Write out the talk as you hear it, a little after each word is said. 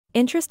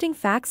Interesting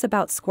facts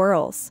about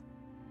squirrels.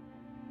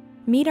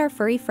 Meet our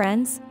furry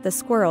friends, the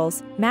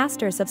squirrels,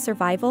 masters of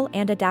survival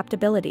and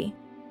adaptability.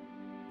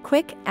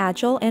 Quick,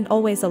 agile, and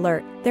always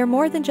alert, they're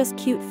more than just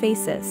cute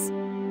faces.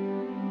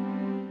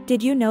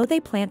 Did you know they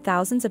plant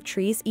thousands of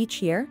trees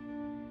each year?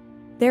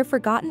 Their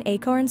forgotten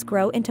acorns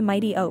grow into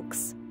mighty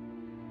oaks.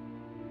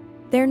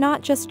 They're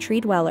not just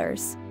tree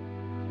dwellers.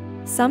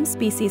 Some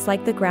species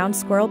like the ground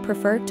squirrel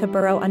prefer to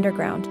burrow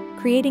underground,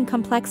 creating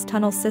complex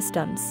tunnel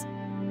systems.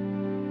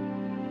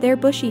 Their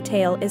bushy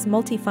tail is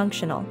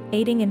multifunctional,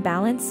 aiding in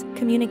balance,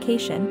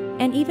 communication,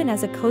 and even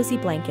as a cozy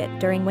blanket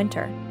during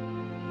winter.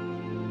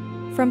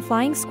 From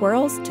flying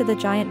squirrels to the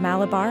giant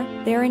Malabar,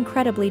 they are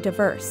incredibly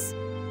diverse.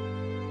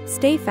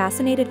 Stay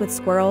fascinated with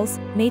squirrels,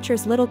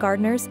 nature's little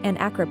gardeners and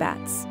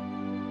acrobats.